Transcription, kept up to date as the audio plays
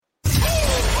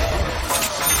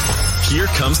Here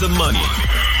comes the money.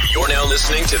 You're now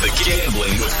listening to the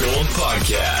Gambling with Gold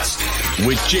podcast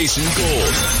with Jason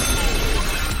Gold.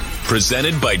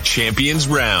 Presented by Champions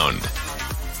Round.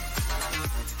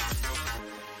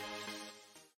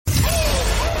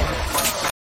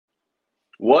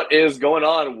 What is going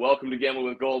on? Welcome to Gambling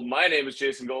with Gold. My name is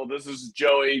Jason Gold. This is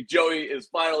Joey. Joey is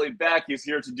finally back. He's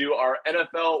here to do our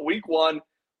NFL Week 1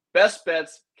 best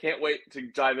bets. Can't wait to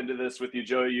dive into this with you,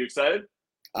 Joey. You excited?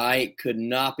 I could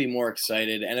not be more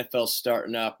excited. NFL's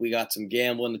starting up. We got some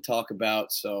gambling to talk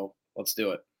about, so let's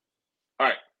do it. All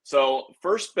right. So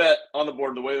first bet on the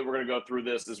board, the way that we're going to go through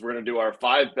this is we're going to do our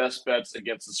 5 best bets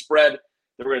against the spread.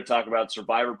 Then we're going to talk about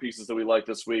survivor pieces that we like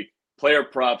this week, player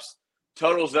props,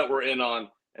 totals that we're in on,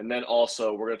 and then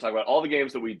also we're going to talk about all the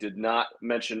games that we did not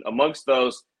mention amongst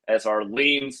those as our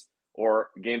leans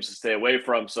or games to stay away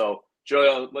from. So, Joey,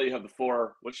 I'll let you have the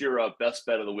floor. What's your best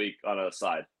bet of the week on a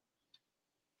side?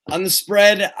 On the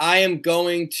spread, I am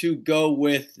going to go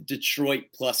with Detroit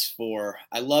 +4.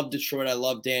 I love Detroit. I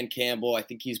love Dan Campbell. I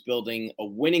think he's building a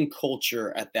winning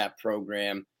culture at that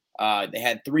program. They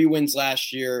had 3 wins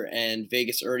last year, and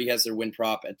Vegas already has their win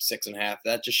prop at 6.5.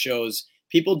 That just shows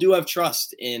people do have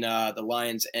trust in the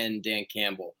Lions and Dan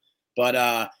Campbell. But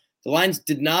the Lions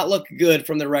did not look good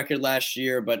from their record last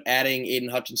year, but adding Aiden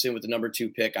Hutchinson with the number 2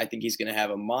 pick, I think he's going to have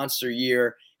a monster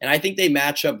year. And I think they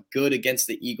match up good against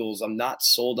the Eagles. I'm not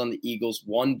sold on the Eagles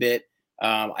one bit.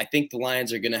 I think the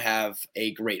Lions are going to have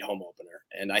a great home opener.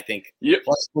 And I think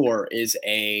 +4 is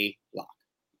a lock.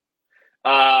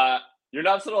 You're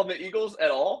not sold on the Eagles at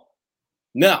all?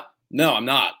 No, I'm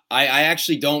not. I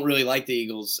actually don't really like the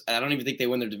Eagles. I don't even think they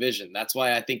win their division. That's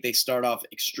why I think they start off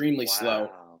extremely slow.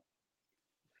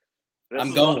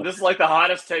 This is like the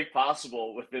hottest take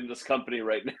possible within this company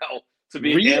right now, to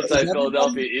be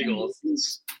anti-Philadelphia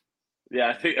Eagles. Yeah,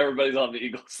 I think everybody's on the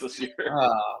Eagles this year.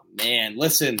 Oh, man.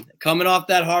 Listen, coming off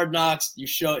that Hard Knocks,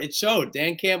 it showed.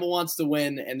 Dan Campbell wants to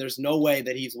win, and there's no way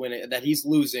that he's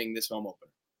losing this home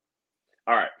opener.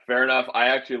 All right, fair enough. I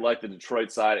actually like the Detroit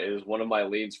side. It is one of my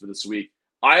leans for this week.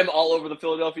 I'm all over the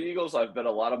Philadelphia Eagles. I've bet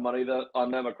a lot of money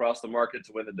on them across the market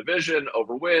to win the division,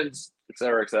 over wins, et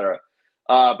cetera, et cetera.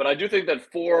 But I do think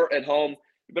that 4 at home,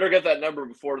 you better get that number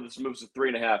before this moves to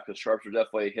 3.5, because sharps are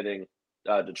definitely hitting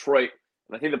Detroit.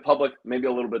 And I think the public maybe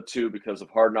a little bit too because of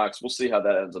Hard Knocks. We'll see how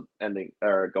that ends up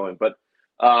going. But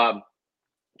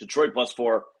Detroit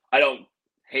 +4, I don't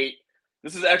hate.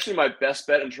 This is actually my best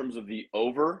bet in terms of the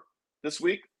over this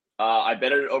week. I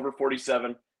bet it at over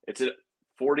 47. It's at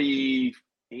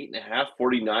 48.5,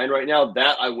 49 right now.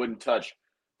 That I wouldn't touch.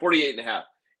 48.5.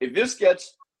 If this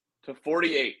gets to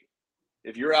 48,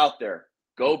 if you're out there,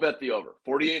 go bet the over.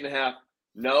 48.5.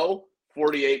 No.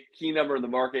 48. Key number in the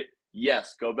market.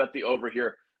 Yes. Go bet the over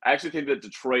here. I actually think that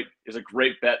Detroit is a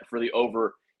great bet for the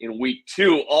over in week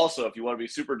 2. Also, if you want to be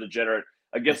super degenerate,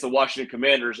 against the Washington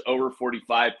Commanders, over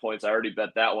 45 points. I already bet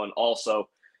that one also.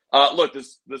 Look,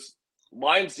 this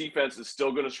Lions defense is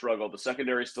still going to struggle. The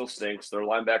secondary still stinks. Their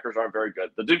linebackers aren't very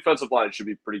good. The defensive line should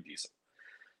be pretty decent.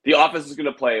 The offense is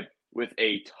going to play with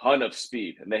a ton of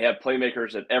speed, and they have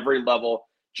playmakers at every level.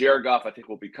 Jared Goff, I think,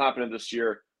 will be competent this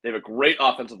year. They have a great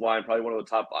offensive line, probably one of the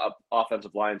top 5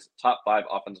 offensive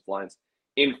lines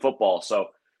in football. So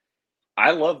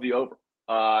I love the over.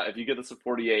 If you get this at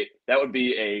 48, that would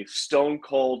be a stone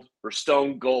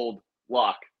gold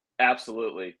lock.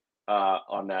 Absolutely.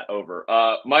 On that over.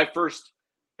 My first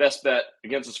best bet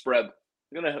against the spread,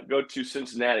 I'm going to go to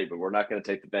Cincinnati, but we're not going to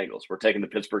take the Bengals. We're taking the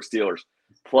Pittsburgh Steelers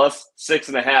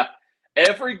 +6.5.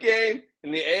 Every game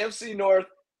in the AFC North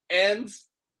ends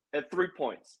at 3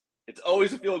 points. It's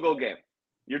always a field goal game.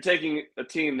 You're taking a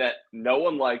team that no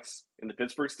one likes in the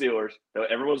Pittsburgh Steelers, though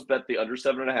everyone's bet the under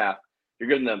 7.5. You're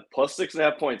giving them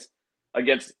 +6.5 points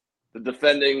against the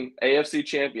defending AFC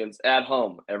champions at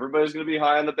home. Everybody's going to be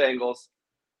high on the Bengals.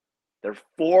 They're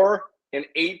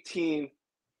 4-18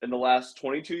 in the last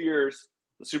 22 years.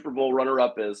 The Super Bowl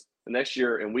runner-up is the next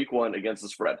year in week 1 against the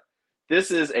spread. This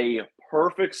is a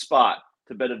perfect spot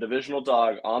to bet a divisional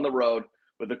dog on the road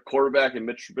with a quarterback in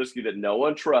Mitch Trubisky that no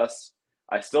one trusts.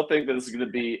 I still think that this is going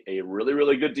to be a really,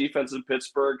 really good defense in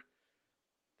Pittsburgh.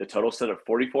 The total set at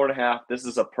 44.5. This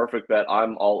is a perfect bet.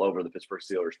 I'm all over the Pittsburgh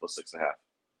Steelers +6.5.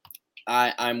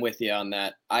 I'm with you on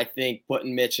that. I think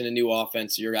putting Mitch in a new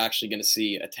offense, you're actually going to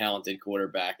see a talented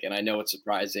quarterback. And I know it's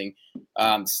surprising.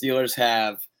 Steelers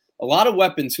have a lot of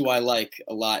weapons who I like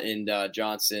a lot in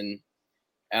Johnson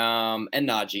and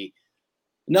Najee.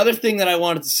 Another thing that I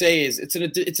wanted to say is it's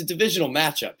a divisional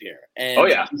matchup here.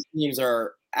 And these teams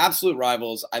are absolute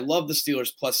rivals. I love the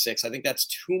Steelers +6. I think that's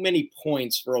too many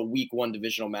points for a week 1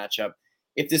 divisional matchup.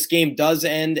 If this game does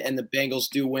end and the Bengals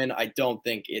do win, I don't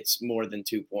think it's more than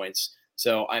 2 points.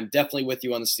 So I'm definitely with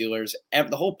you on the Steelers.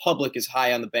 The whole public is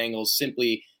high on the Bengals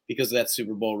simply because of that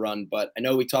Super Bowl run. But I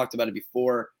know we talked about it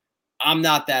before. I'm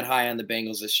not that high on the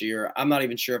Bengals this year. I'm not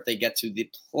even sure if they get to the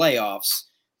playoffs.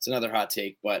 It's another hot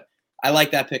take, but I like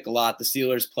that pick a lot. The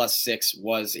Steelers +6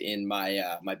 was in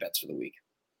my my bets for the week.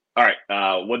 All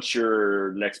right. What's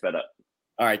your next bet up?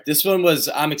 All right. This one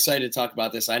I'm excited to talk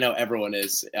about this. I know everyone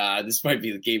is. This might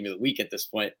be the game of the week at this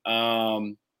point.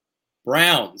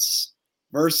 Browns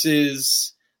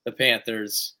versus the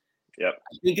Panthers. Yep.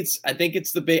 I think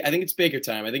it's Baker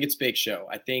time. I think it's Bake Show.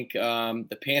 I think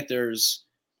the Panthers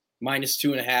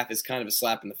 -2.5 is kind of a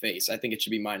slap in the face. I think it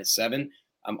should be -7.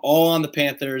 I'm all on the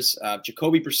Panthers.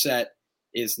 Jacoby Brissett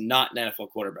is not an NFL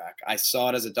quarterback. I saw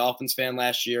it as a Dolphins fan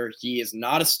last year. He is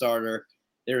not a starter.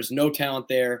 There is no talent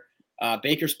there.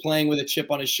 Baker's playing with a chip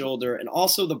on his shoulder. And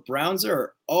also the Browns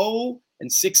are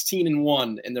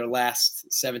 0-16-1 in their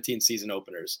last 17 season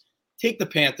openers. Take the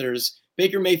Panthers.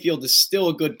 Baker Mayfield is still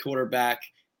a good quarterback,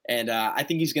 and I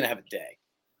think he's going to have a day.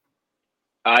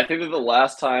 I think that the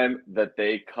last time that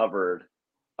they covered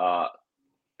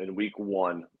in week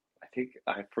 1,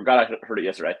 I forgot I heard it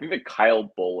yesterday. I think that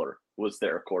Kyle Bowler was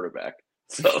their quarterback.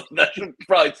 So that should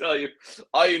probably tell you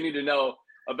all you need to know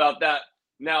about that.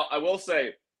 Now, I will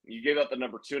say you gave out the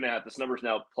number 2.5. This number is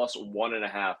now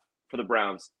 +1.5 for the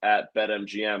Browns at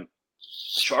BetMGM.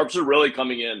 Sharps are really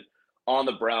coming in on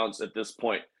the Browns at this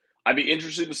point. I'd be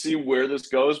interested to see where this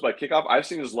goes by kickoff. I've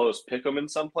seen as low as pick 'em in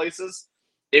some places.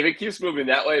 If it keeps moving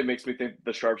that way, it makes me think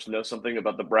the Sharps know something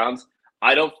about the Browns.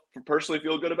 I don't personally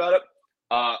feel good about it.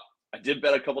 I did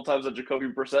bet a couple times on Jacoby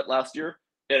Brissett last year.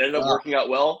 It ended up working out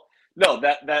well. No,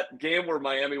 that game where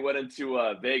Miami went into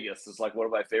Vegas is like one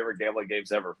of my favorite gambling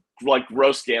games ever. Like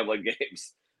gross gambling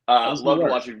games. Loved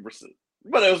watching Brissett.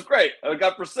 But it was great. I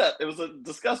got Brissett. It was a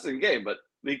disgusting game, but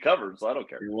he covered, so I don't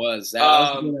care. It was. That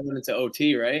was the game that went into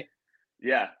OT, right?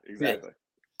 Yeah, exactly. Yeah.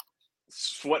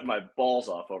 Sweating my balls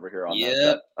off over here on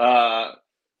that.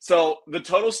 So the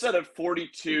total set at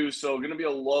 42, so going to be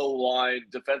a low line,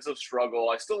 defensive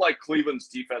struggle. I still like Cleveland's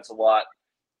defense a lot.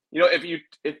 You know,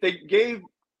 if they gave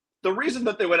 – the reason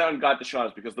that they went out and got Deshaun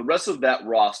is because the rest of that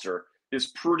roster is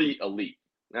pretty elite.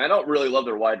 And I don't really love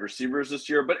their wide receivers this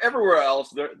year, but everywhere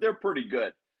else, they're pretty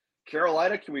good.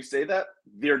 Carolina, can we say that?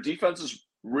 Their defense is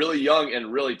really young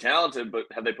and really talented, but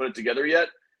have they put it together yet?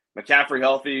 McCaffrey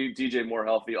healthy, DJ Moore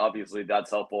healthy, obviously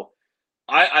that's helpful.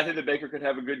 I think that Baker could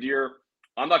have a good year.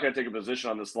 I'm not going to take a position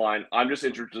on this line. I'm just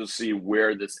interested to see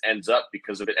where this ends up,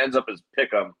 because if it ends up as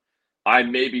pick 'em, I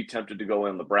may be tempted to go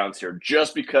in the Browns here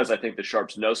just because I think the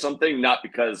Sharps know something, not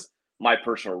because my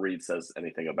personal read says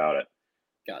anything about it.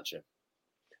 Gotcha.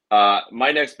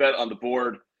 My next bet on the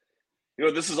board, you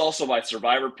know, this is also my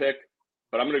survivor pick,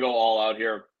 but I'm going to go all out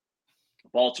here.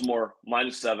 Baltimore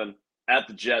 -7 at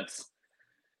the Jets.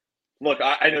 Look,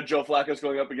 I know Joe Flacco's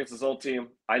going up against his old team.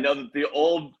 I know that the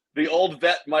old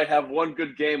vet might have one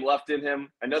good game left in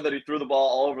him. I know that he threw the ball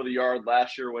all over the yard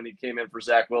last year when he came in for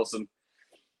Zach Wilson.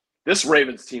 This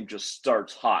Ravens team just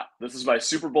starts hot. This is my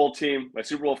Super Bowl team, my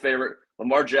Super Bowl favorite.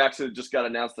 Lamar Jackson just got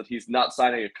announced that he's not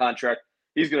signing a contract.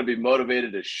 He's going to be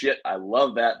motivated as shit. I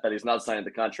love that he's not signing the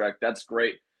contract. That's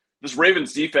great. This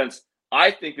Ravens defense,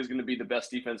 I think, is going to be the best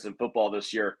defense in football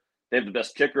this year. They have the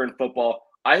best kicker in football.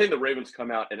 I think the Ravens come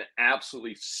out and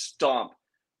absolutely stomp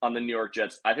on the New York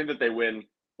Jets. I think that they win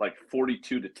like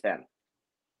 42-10.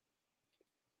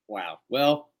 Wow.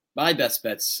 Well, my best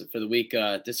bets for the week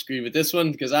disagree with this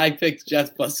one because I picked Jets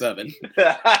 +7.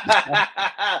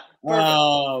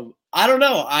 I don't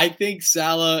know. I think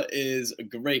Saleh is a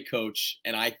great coach,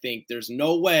 and I think there's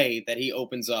no way that he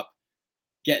opens up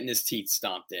getting his teeth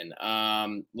stomped in.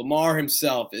 Lamar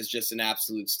himself is just an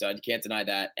absolute stud. You can't deny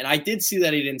that. And I did see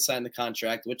that he didn't sign the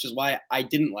contract, which is why I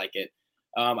didn't like it.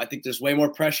 I think there's way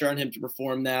more pressure on him to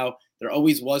perform now. There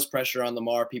always was pressure on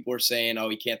Lamar. People were saying,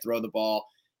 he can't throw the ball.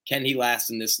 Can he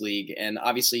last in this league? And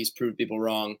obviously he's proved people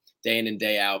wrong day in and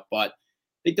day out. But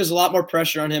I think there's a lot more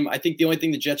pressure on him. I think the only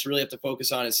thing the Jets really have to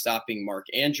focus on is stopping Mark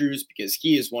Andrews, because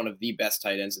he is one of the best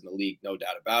tight ends in the league, no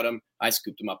doubt about him. I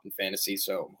scooped him up in fantasy,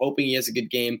 so I'm hoping he has a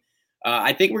good game.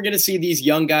 I think we're going to see these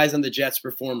young guys on the Jets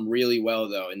perform really well,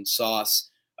 though, and Sauce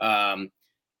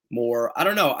more. I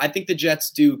don't know. I think the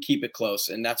Jets do keep it close,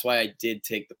 and that's why I did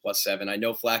take the +7. I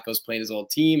know Flacco's playing his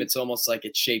old team. It's almost like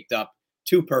it's shaped up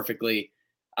too perfectly.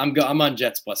 I'm on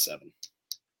Jets +7.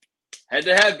 Head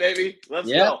to head, baby. Let's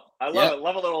go. I love it.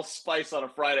 Love a little spice on a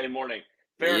Friday morning.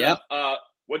 Fair enough.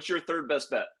 What's your third best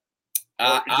bet?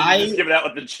 I just give it out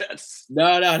with the Jets.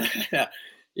 No.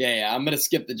 Yeah. I'm going to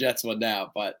skip the Jets one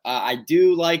now, but I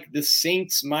do like the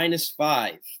Saints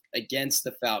 -5 against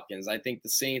the Falcons. I think the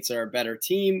Saints are a better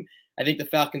team. I think the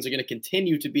Falcons are going to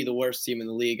continue to be the worst team in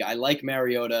the league. I like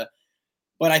Mariota,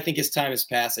 but I think his time has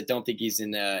passed. I don't think he's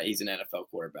an NFL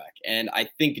quarterback. And I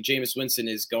think Jameis Winston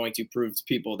is going to prove to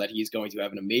people that he's going to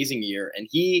have an amazing year, and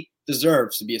he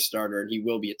deserves to be a starter, and he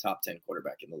will be a top 10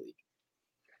 quarterback in the league.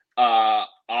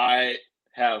 I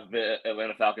have the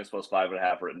Atlanta Falcons plus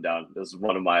 5.5 written down. This is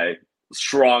one of my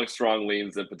strong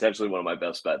leans and potentially one of my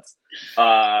best bets.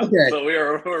 Okay. So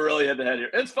we're really head to head here.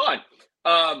 It's fine.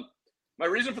 My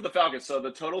reason for the Falcons, so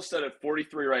the total set at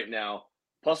 43 right now,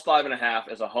 plus 5.5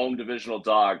 as a home divisional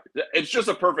dog. It's just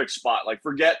a perfect spot. Like,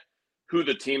 forget who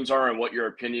the teams are and what your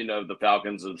opinion of the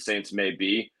Falcons or the Saints may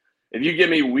be. If you give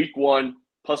me week 1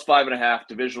 plus 5.5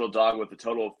 divisional dog with a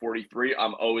total of 43,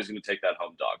 I'm always going to take that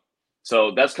home dog.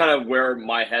 So that's kind of where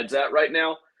my head's at right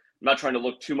now. I'm not trying to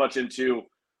look too much into,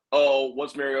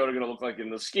 what's Mariota going to look like in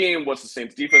the scheme? What's the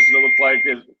Saints defense going to look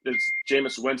like? Is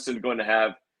Jameis Winston going to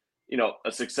have,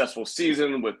 a successful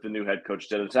season with the new head coach,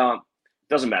 Dennis Talent?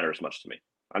 Doesn't matter as much to me.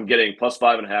 I'm getting plus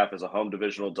 5.5 as a home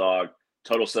divisional dog,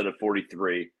 total set at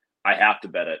 43. I have to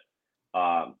bet it.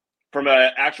 From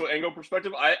an actual angle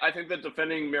perspective, I think that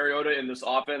defending Mariota in this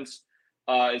offense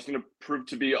is going to prove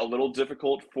to be a little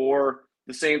difficult for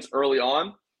the Saints early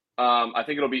on. I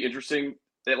think it'll be interesting.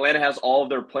 Atlanta has all of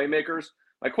their playmakers.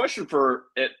 My question for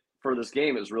this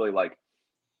game is really like,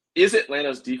 is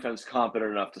Atlanta's defense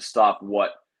competent enough to stop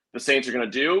what the Saints are going to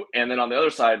do? And then on the other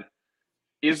side,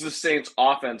 is the Saints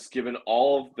offense, given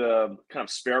all of the kind of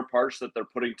spare parts that they're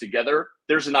putting together,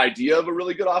 there's an idea of a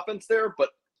really good offense there, but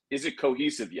is it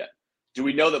cohesive yet? Do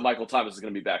we know that Michael Thomas is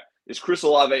going to be back? Is Chris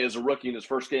Olave, as a rookie in his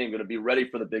first game, going to be ready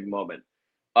for the big moment?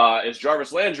 Is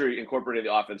Jarvis Landry incorporating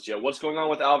the offense yet? What's going on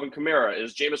with Alvin Kamara?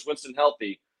 Is Jameis Winston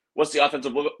healthy? What's the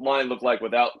offensive line look like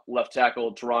without left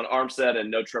tackle Teron Armstead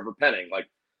and no Trevor Penning? Like,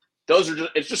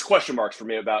 it's just question marks for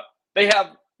me about, they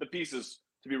have the pieces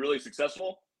to be really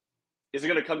successful. Is it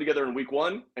going to come together in week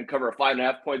 1 and cover a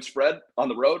 5.5 point spread on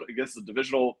the road against a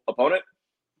divisional opponent?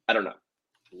 I don't know.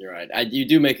 You're right. You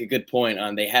do make a good point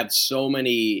on they have so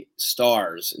many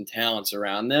stars and talents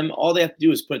around them. All they have to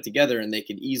do is put it together and they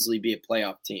could easily be a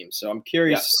playoff team. So I'm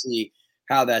curious to see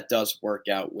how that does work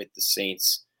out with the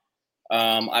Saints.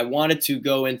 I wanted to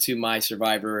go into my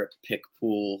survivor pick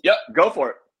pool. Yep, go for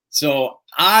it. So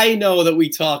I know that we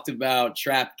talked about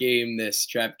trap game this,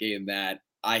 trap game that.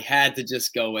 I had to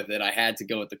just go with it. I had to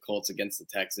go with the Colts against the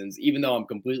Texans, even though I'm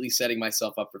completely setting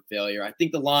myself up for failure. I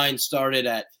think the line started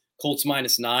at Colts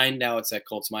 -9. Now it's at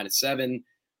Colts -7.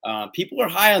 People are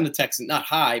high on the Texans. Not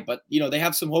high, but, they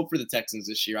have some hope for the Texans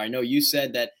this year. I know you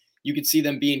said that you could see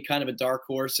them being kind of a dark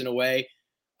horse in a way.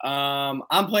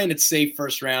 I'm playing it safe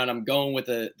first round. I'm going with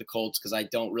the Colts because I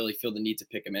don't really feel the need to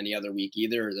pick them any other week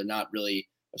either. They're not really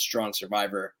a strong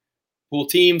survivor pool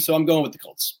team, so I'm going with the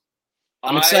Colts.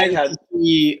 I'm excited to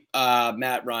see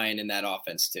Matt Ryan in that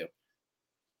offense too.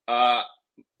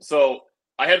 So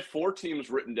I had 4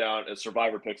 teams written down as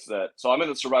survivor picks so I'm in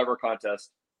the survivor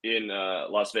contest in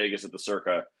Las Vegas at the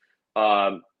Circa.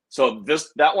 So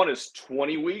that one is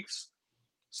 20 weeks.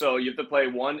 So you have to play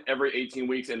one every 18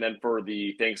 weeks. And then for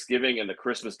the Thanksgiving and the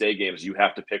Christmas Day games, you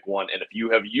have to pick one. And if you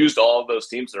have used all of those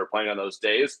teams that are playing on those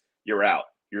days, you're out.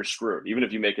 You're screwed, even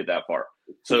if you make it that far.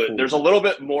 So there's a little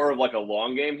bit more of like a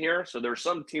long game here. So there's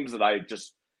some teams that I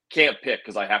just can't pick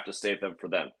because I have to save them for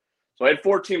them. So I had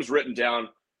 4 teams written down: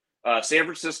 San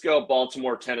Francisco,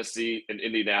 Baltimore, Tennessee, and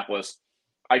Indianapolis.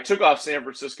 I took off San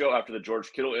Francisco after the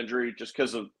George Kittle injury just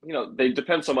because of, they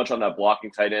depend so much on that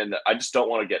blocking tight end that I just don't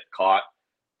want to get caught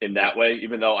in that way,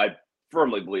 even though I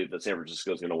firmly believe that San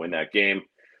Francisco is going to win that game.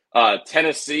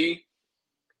 Tennessee,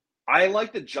 I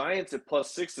like the Giants at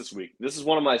 +6 this week. This is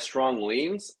one of my strong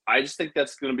leans. I just think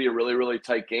that's going to be a really, really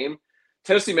tight game.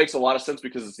 Tennessee makes a lot of sense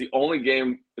because it's the only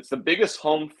game, it's the biggest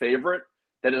home favorite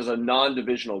that is a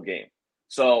non-divisional game.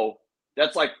 So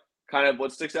that's like kind of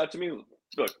what sticks out to me.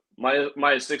 Look,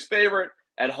 my 6 favorite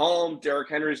at home. Derrick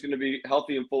Henry is going to be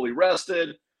healthy and fully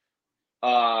rested.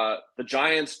 The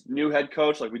Giants' new head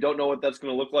coach, we don't know what that's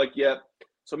going to look like yet.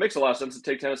 So it makes a lot of sense to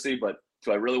take Tennessee, but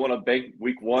do I really want to bank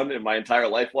week 1 in my entire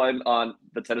lifeline on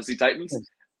the Tennessee Titans?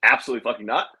 Absolutely fucking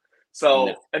not. So,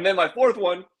 no. And then my 4th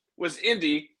one was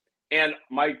Indy, and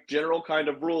my general kind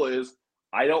of rule is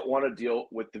I don't want to deal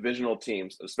with divisional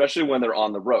teams, especially when they're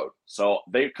on the road. So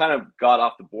they kind of got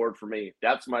off the board for me.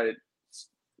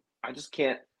 I just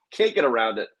can't get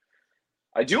around it.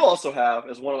 I do also have,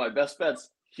 as one of my best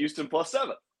bets, Houston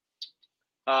 +7.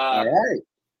 All right.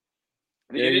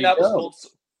 The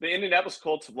Indianapolis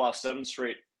Colts have lost 7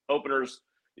 straight openers.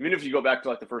 Even if you go back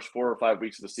to the first 4 or 5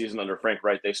 weeks of the season under Frank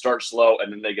Reich, they start slow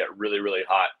and then they get really, really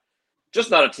hot.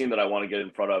 Just not a team that I want to get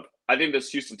in front of. I think this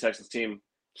Houston Texans team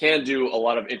can do a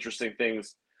lot of interesting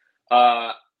things.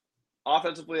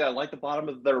 Offensively, I like the bottom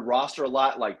of their roster a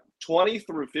lot. Like 20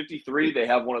 through 53, they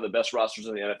have one of the best rosters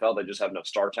in the NFL. They just have no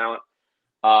star talent.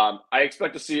 I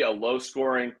expect to see a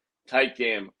low-scoring, tight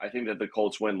game. I think that the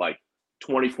Colts win like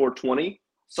 24-20,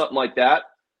 something like that.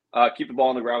 Keep the ball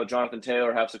on the ground with Jonathan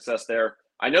Taylor, have success there.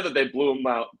 I know that they blew him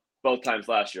out both times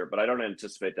last year, but I don't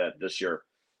anticipate that this year.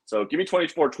 So give me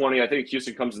 24-20. I think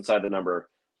Houston comes inside the number,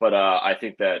 but I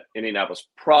think that Indianapolis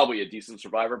probably a decent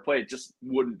survivor play. It just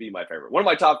wouldn't be my favorite. One of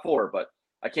my top 4, but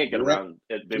I can't get around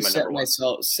it being my number one.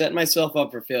 Set myself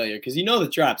up for failure because you know the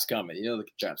trap's coming.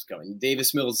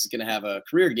 Davis Mills is going to have a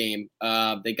career game.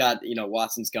 They got,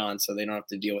 Watson's gone, so they don't have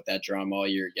to deal with that drama all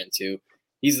year again, too.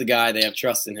 He's the guy. They have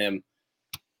trust in him.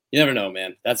 You never know,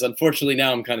 man. That's unfortunately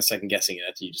now I'm kind of second guessing it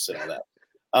after you just said all that.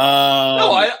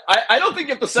 No, I don't think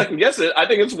you have to second guess it. I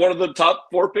think it's one of the top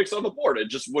 4 picks on the board. It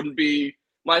just wouldn't be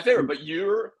my favorite. But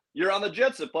you're on the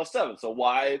Jets at +7. So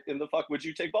why in the fuck would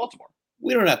you take Baltimore?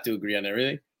 We don't have to agree on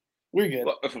everything. We're good.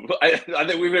 Well, I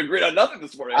think we've agreed on nothing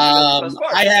this morning.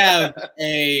 I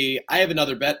have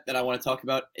another bet that I want to talk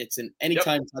about. It's an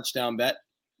anytime touchdown bet.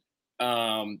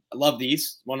 I love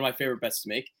these. One of my favorite bets to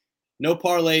make. No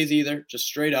parlays either, just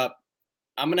straight up.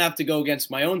 I'm going to have to go against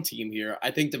my own team here.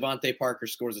 I think Devontae Parker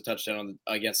scores a touchdown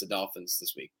against the Dolphins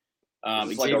this week.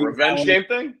 It's like a revenge game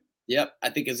thing? Yep.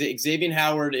 I think Xavier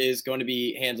Howard is going to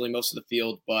be handling most of the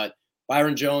field, but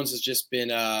Byron Jones has just been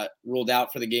ruled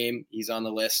out for the game. He's on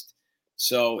the list.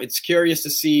 So it's curious to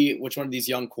see which one of these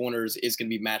young corners is going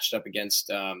to be matched up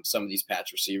against some of these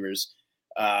patch receivers.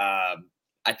 I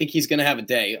think he's going to have a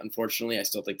day. Unfortunately, I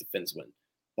still think the Finns win.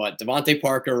 But Devontae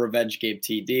Parker, revenge game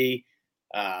TD.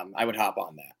 I would hop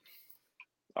on that.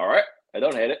 All right. I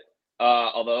don't hate it.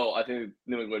 Although I think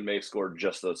New England may score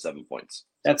just those 7 points.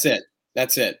 That's it.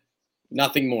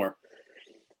 Nothing more.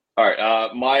 All right.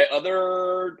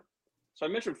 So I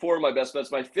mentioned 4 of my best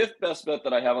bets. My 5th best bet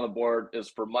that I have on the board is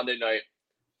for Monday night.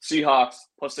 Seahawks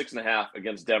 +6.5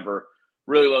 against Denver.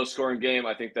 Really low scoring game.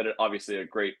 I think that it obviously a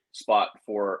great spot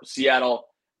for Seattle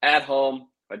at home.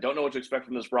 I don't know what to expect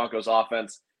from this Broncos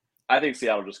offense. I think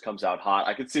Seattle just comes out hot.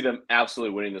 I could see them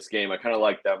absolutely winning this game. I kind of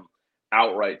like them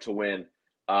outright to win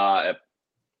at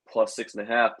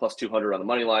 +6.5, +200 on the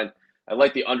money line. I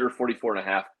like the under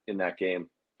 44.5 in that game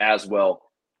as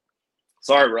well.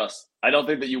 Sorry, Russ. I don't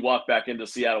think that you walk back into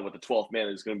Seattle with the 12th man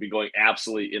who's going to be going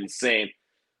absolutely insane.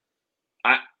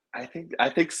 I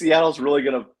think Seattle's really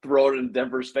going to throw it in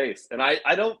Denver's face, and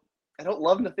I don't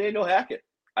love Nathaniel Hackett.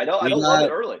 I don't love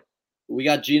it early. We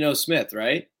got Geno Smith,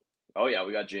 right? Oh, yeah,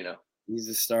 we got Geno. He's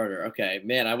the starter. Okay,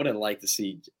 man, I would have liked to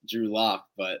see Drew Lock,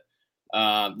 but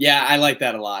I like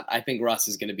that a lot. I think Russ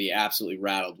is going to be absolutely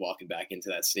rattled walking back into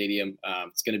that stadium.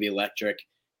 It's going to be electric.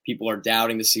 People are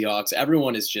doubting the Seahawks.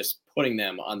 Everyone is just putting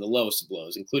them on the lowest of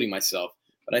lows, including myself.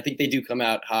 But I think they do come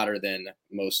out hotter than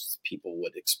most people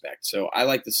would expect. So I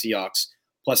like the Seahawks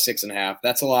 +6.5.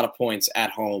 That's a lot of points at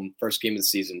home. First game of the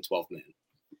season, 12th man.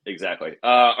 Exactly.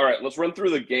 All right, let's run through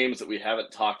the games that we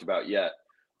haven't talked about yet.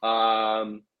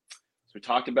 So we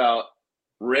talked about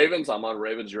Ravens. I'm on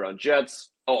Ravens. You're on Jets.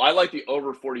 Oh, I like the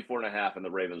over 44.5 in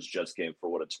the Ravens-Jets game for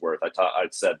what it's worth.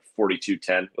 I'd said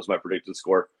 42-10 was my predicted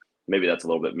score. Maybe that's a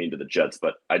little bit mean to the Jets,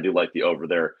 but I do like the over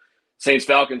there.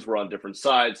 Saints-Falcons were on different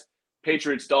sides.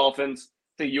 Patriots-Dolphins.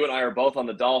 I think you and I are both on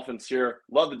the Dolphins here.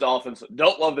 Love the Dolphins.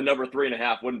 Don't love the number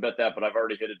 3.5. Wouldn't bet that, but I've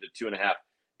already hit it to 2.5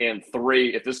 and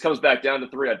 3. If this comes back down to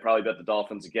 3, I'd probably bet the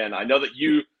Dolphins again. I know that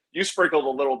you sprinkled a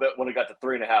little bit when it got to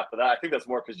 3.5, but I think that's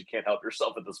more because you can't help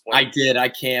yourself at this point. I did. I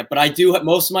can't. But I do.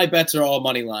 Most of my bets are all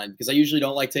money line because I usually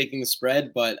don't like taking the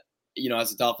spread. But,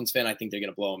 as a Dolphins fan, I think they're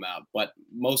going to blow them out. But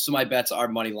most of my bets are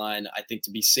money line. I think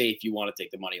to be safe, you want to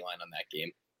take the money line on that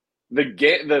game.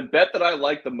 The bet that I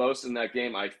like the most in that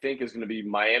game, I think, is going to be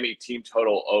Miami team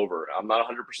total over. I'm not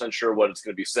 100% sure what it's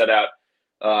going to be set at.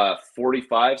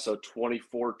 45, so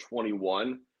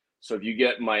 24-21. So if you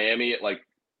get Miami at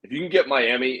if you can get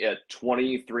Miami at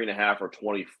 23.5 or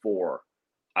 24,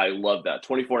 I love that.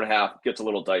 24.5 gets a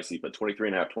little dicey, but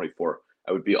 23.5, 24,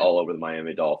 I would be all over the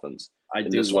Miami Dolphins. I do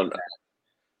this one.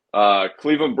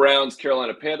 Cleveland Browns,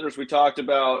 Carolina Panthers, we talked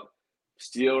about.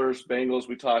 Steelers, Bengals,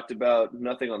 we talked about.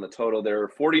 Nothing on the total there.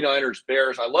 49ers,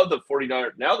 Bears. I love the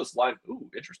 49ers. Now this line,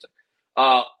 interesting.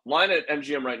 Line at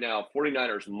MGM right now,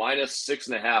 49ers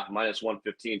 -6.5,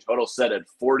 -115. Total set at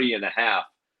 40.5.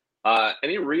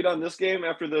 Any read on this game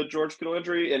after the George Kittle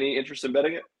injury? Any interest in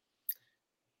betting it?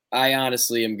 I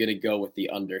honestly am going to go with the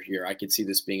under here. I could see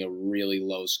this being a really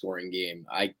low-scoring game.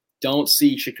 I don't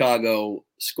see Chicago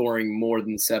scoring more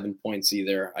than 7 points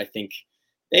either. I think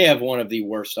they have one of the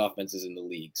worst offenses in the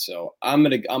league. So I'm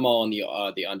all on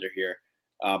the under here.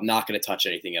 I'm not going to touch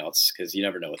anything else because you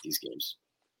never know with these games.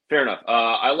 Fair enough.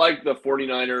 I like the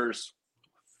 49ers.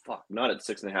 Fuck, not at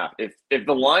 6.5. If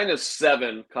the line is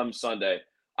 7 come Sunday,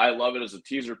 I love it as a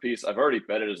teaser piece. I've already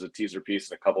bet it as a teaser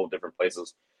piece in a couple of different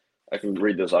places. I can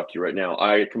read those off to you right now.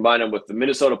 I combine them with the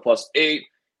Minnesota +8,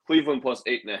 Cleveland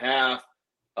 +8.5.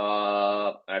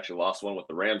 I actually lost one with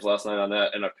the Rams last night on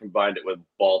that, and I've combined it with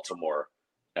Baltimore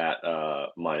at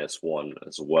 -1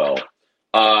 as well.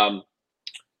 All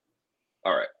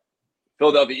right.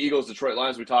 Philadelphia Eagles, Detroit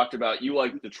Lions, we talked about. You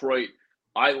like Detroit.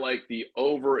 I like the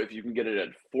over if you can get it at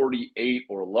 48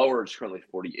 or lower. It's currently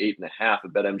 48.5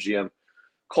 at BetMGM.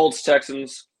 Colts,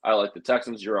 Texans. I like the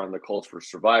Texans. You're on the Colts for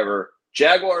Survivor.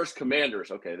 Jaguars, Commanders.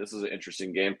 Okay, this is an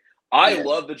interesting game. I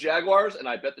love the Jaguars, and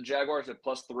I bet the Jaguars at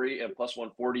 +3 and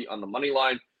 +140 on the money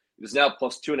line. It is now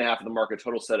 +2.5 in the market.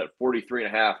 Total set at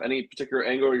 43.5. Any particular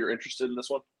angle you're interested in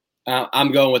this one?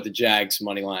 I'm going with the Jags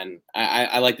money line.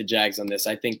 I like the Jags on this.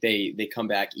 I think they come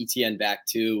back. ETN back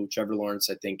too. Trevor Lawrence,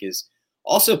 I think, is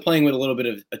also playing with a little bit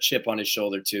of a chip on his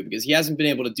shoulder too, because he hasn't been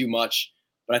able to do much.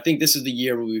 But I think this is the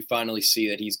year where we finally see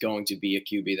that he's going to be a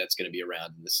QB that's going to be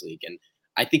around in this league. And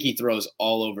I think he throws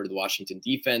all over the Washington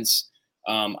defense.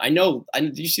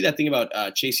 Did you see that thing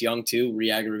about Chase Young too,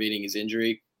 re-aggravating his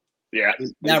injury? Yeah,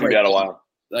 that right, a while.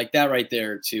 Like that right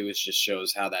there too. It just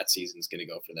shows how that season's going to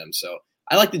go for them. So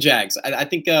I like the Jags. I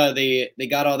think they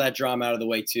got all that drama out of the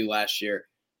way too last year.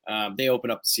 They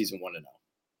open up the season 1-0.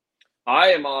 I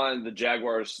am on the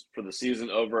Jaguars for the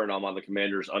season over, and I'm on the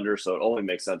Commanders under, so it only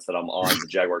makes sense that I'm on the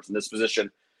Jaguars in this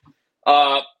position.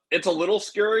 It's a little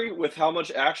scary with how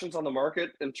much action's on the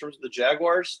market in terms of the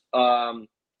Jaguars.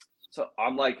 So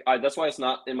I'm like, that's why it's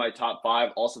not in my top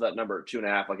 5. Also, that number at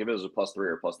 2.5, like if it was a +3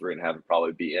 or +3.5, it'd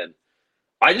probably be in.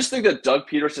 I just think that Doug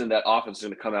Peterson and that offense is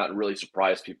going to come out and really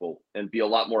surprise people and be a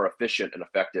lot more efficient and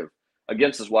effective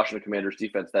against this Washington Commanders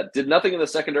defense that did nothing in the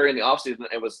secondary in the offseason.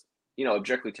 It was,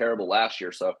 objectively terrible last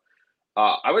year. So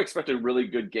I would expect a really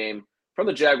good game from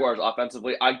the Jaguars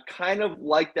offensively. I kind of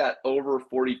like that over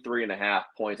 43.5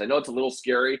 points. I know it's a little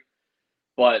scary,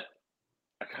 but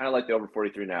I kind of like the over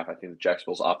 43.5. I think the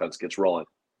Jacksonville's offense gets rolling.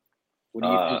 What do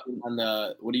you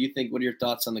think What do you think? What are your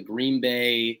thoughts on the Green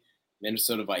Bay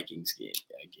Minnesota Vikings game?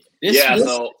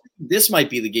 This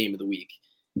might be the game of the week.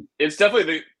 It's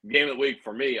definitely the game of the week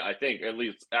for me, I think, at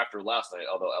least after last night,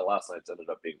 although last night's ended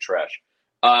up being trash.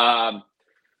 I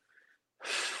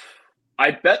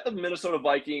bet the Minnesota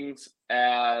Vikings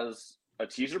as a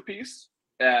teaser piece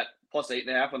at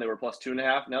 +8.5 when they were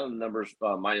 +2.5. Now the number's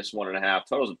 -1.5.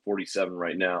 Total's at 47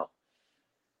 right now.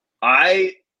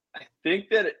 I think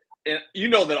that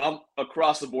that I'm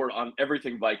across the board on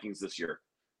everything Vikings this year.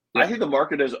 Yeah. I think the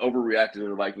market has overreacted to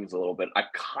the Vikings a little bit. I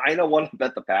kind of want to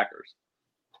bet the Packers.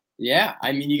 Yeah,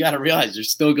 I mean, you got to realize you're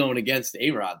still going against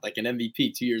A-Rod, like an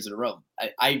MVP 2 years in a row.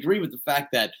 I agree with the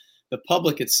fact that the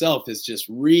public itself is just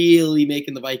really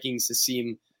making the Vikings to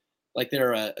seem like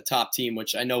they're a top team,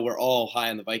 which I know we're all high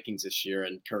on the Vikings this year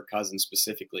and Kirk Cousins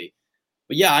specifically.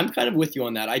 But yeah, I'm kind of with you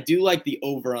on that. I do like the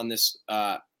over on this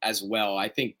as well. I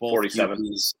think both 47.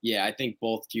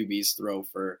 QBs throw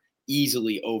for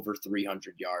easily over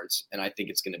 300 yards, and I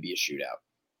think it's going to be a shootout.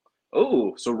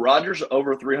 Oh, so Rodgers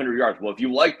over 300 yards. Well, if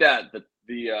you like that,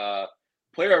 the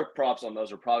player props on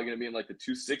those are probably going to be in like the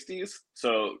 260s.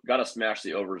 So got to smash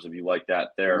the overs if you like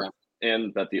that there,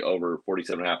 and bet the over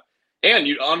 47.5. And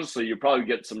you probably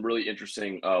get some really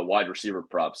interesting wide receiver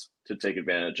props to take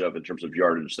advantage of in terms of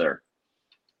yardage there.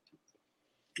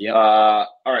 Yeah. All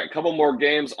right, a couple more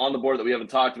games on the board that we haven't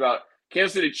talked about.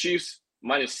 Kansas City Chiefs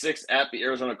 -6 at the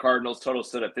Arizona Cardinals. Total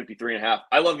set at 53.5.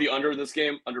 I love the under in this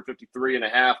game, under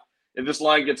 53.5. If this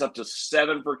line gets up to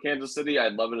 7 for Kansas City,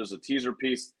 I'd love it as a teaser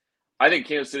piece. I think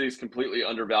Kansas City is completely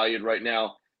undervalued right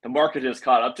now. The market has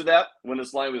caught up to that when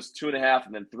this line was 2.5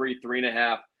 and then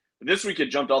 3.5. This week it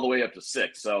jumped all the way up to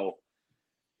 6. So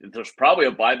there's probably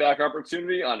a buyback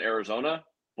opportunity on Arizona,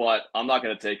 but I'm not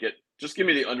going to take it. Just give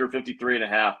me the under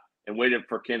 53.5 and wait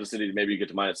for Kansas City to maybe get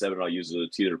to -7. I'll use it as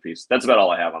a teaser piece. That's about all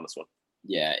I have on this one.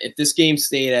 Yeah, if this game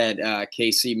stayed at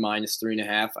KC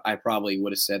 -3.5, I probably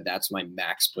would have said that's my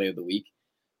max play of the week.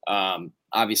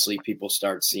 Obviously, people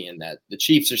start seeing that the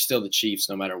Chiefs are still the Chiefs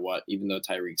no matter what, even though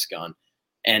Tyreek's gone.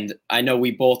 And I know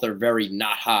we both are very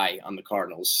not high on the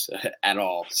Cardinals at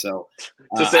all. So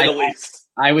to say the least,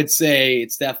 I would say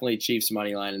it's definitely Chiefs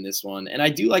money line in this one. And I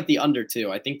do like the under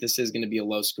too. I think this is going to be a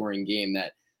low scoring game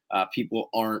that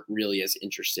people aren't really as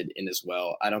interested in as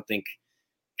well. I don't think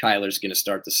Kyler's going to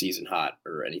start the season hot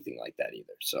or anything like that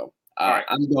either. So right.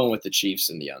 I'm going with the Chiefs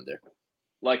in the under.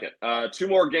 Like it. 2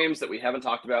 more games that we haven't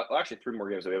talked about. Well, actually, 3 more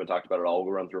games that we haven't talked about at all.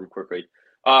 We'll run through them quickly.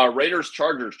 Raiders,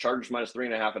 Chargers. Chargers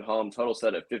 -3.5 at home. Total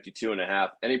set at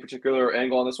 52.5. Any particular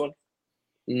angle on this one?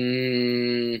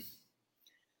 I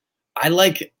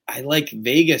like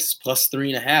Vegas plus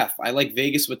 3.5. I like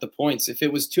Vegas with the points. If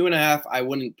it was 2.5, I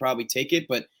wouldn't probably take it,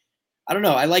 but I don't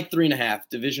know. I like 3.5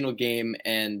 divisional game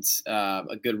and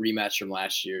a good rematch from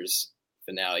last year's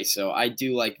finale. So I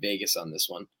do like Vegas on this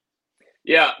one.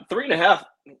 Yeah, 3.5.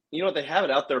 You know what? They have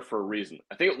it out there for a reason.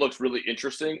 I think it looks really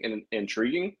interesting and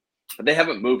intriguing, but they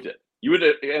haven't moved it. You would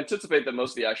anticipate that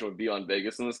most of the action would be on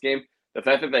Vegas in this game. The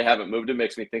fact that they haven't moved it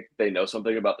makes me think they know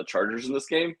something about the Chargers in this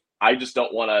game. I just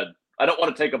don't want to. I don't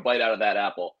want to take a bite out of that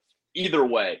apple either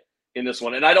way in this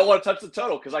one, and I don't want to touch the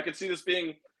total because I could see this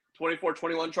being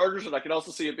 24-21 Chargers, and I could also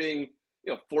see it being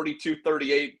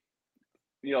 42-38.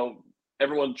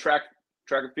 Everyone track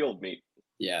and field meet.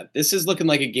 Yeah, this is looking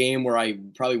like a game where I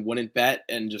probably wouldn't bet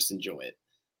and just enjoy it.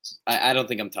 I don't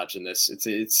think I'm touching this.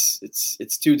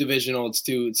 It's too divisional. It's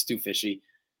too fishy.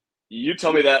 You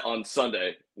tell me that on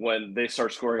Sunday when they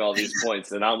start scoring all these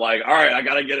points, and I'm like, all right, I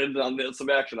got to get into some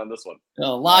action on this one.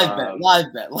 Oh, live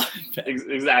bet.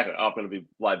 Exactly. I'm going to be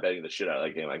live betting the shit out of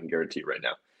that game. I can guarantee right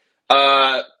now.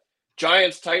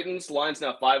 Giants, Titans, line's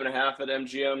now 5.5 at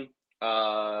MGM.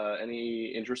 Any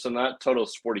interest in that?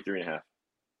 Total's 43.5.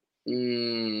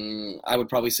 I would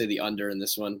probably say the under in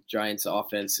this one. Giants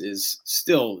offense is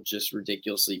still just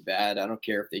ridiculously bad. I don't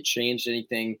care if they changed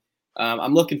anything.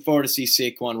 I'm looking forward to see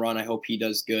Saquon run. I hope he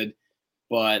does good,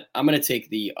 but I'm going to take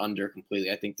the under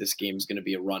completely. I think this game is going to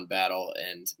be a run battle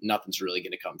and nothing's really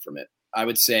going to come from it. I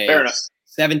would say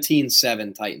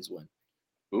 17-7 Titans win.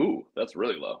 Ooh, that's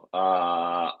really low.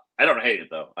 I don't hate it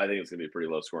though. I think it's going to be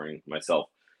pretty low scoring myself.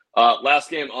 Last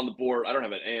game on the board. I don't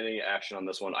have any action on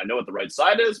this one. I know what the right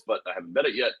side is, but I haven't bet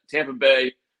it yet. Tampa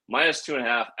Bay minus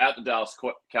 2.5 at the Dallas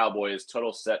Cowboys.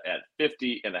 Total set at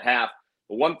 50.5.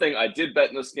 The one thing I did bet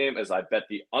in this game is I bet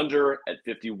the under at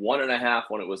 51.5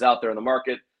 when it was out there in the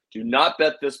market. Do not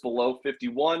bet this below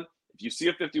 51. If you see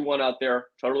a 51 out there,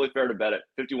 totally fair to bet it.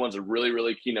 51 is a really,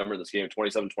 really key number in this game.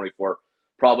 27-24,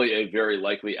 probably a very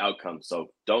likely outcome. So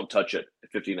don't touch it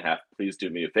at 50.5. Please do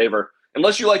me a favor.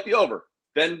 Unless you like the over,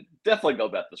 then definitely go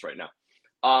bet this right now.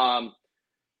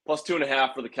 Plus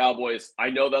 2.5 for the Cowboys. I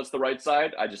know that's the right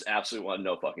side. I just absolutely want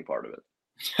no fucking part of it.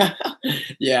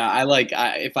 Yeah,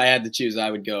 if I had to choose, I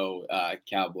would go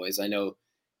Cowboys. I know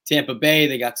Tampa Bay,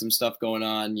 they got some stuff going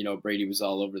on. Brady was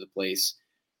all over the place.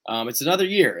 It's another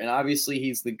year, and obviously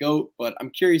he's the GOAT, but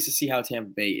I'm curious to see how Tampa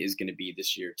Bay is going to be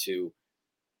this year too.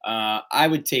 I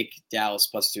would take Dallas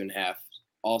plus 2.5.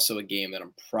 Also a game that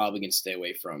I'm probably going to stay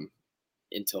away from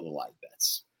until the live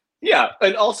bets. Yeah,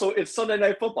 and also it's Sunday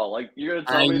Night Football. Like, you're going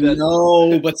to tell me that. I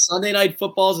know, but Sunday Night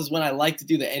Footballs is when I like to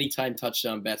do the anytime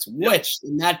touchdown bets, which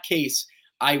in that case,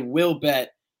 I will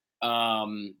bet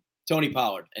Tony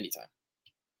Pollard anytime.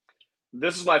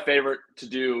 This is my favorite to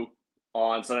do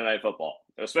on Sunday Night Football,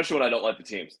 especially when I don't like the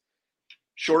teams.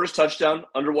 Shortest touchdown,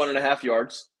 under 1.5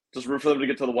 yards. Just root for them to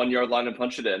get to the 1 yard line and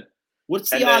punch it in.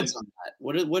 What's the odds on that?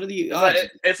 What are the odds?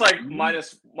 It's like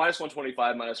minus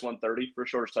 125, minus 130 for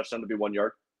shortest touchdown to be 1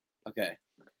 yard. Okay.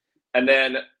 And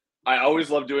then I always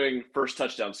love doing first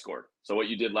touchdown scored. So what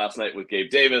you did last night with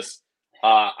Gabe Davis.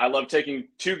 I love taking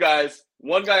two guys,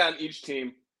 one guy on each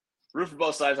team, root for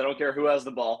both sides. I don't care who has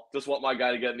the ball. Just want my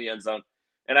guy to get in the end zone.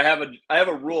 And I have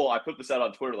a rule. I put this out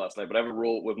on Twitter last night, but I have a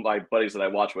rule with my buddies that I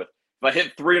watch with. If I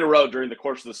hit 3 in a row during the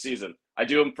course of the season, I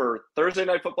do them for Thursday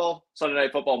Night Football, Sunday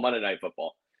Night Football, Monday Night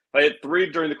Football. If I hit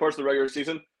 3 during the course of the regular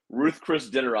season, Ruth Chris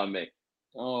dinner on me.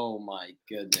 Oh my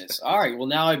goodness! All right, well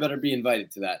now I better be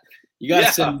invited to that. You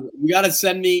gotta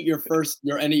send me your first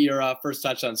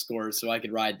touchdown scores so I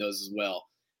can ride those as well,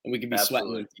 and we can be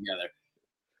sweating them together.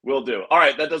 Will do. All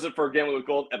right, that does it for Gambling with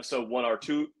Gold, episode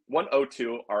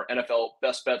 102, our NFL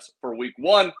best bets for week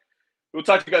 1. We'll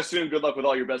talk to you guys soon. Good luck with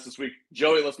all your bets this week.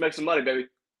 Joey, let's make some money, baby.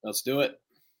 Let's do it.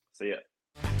 See ya.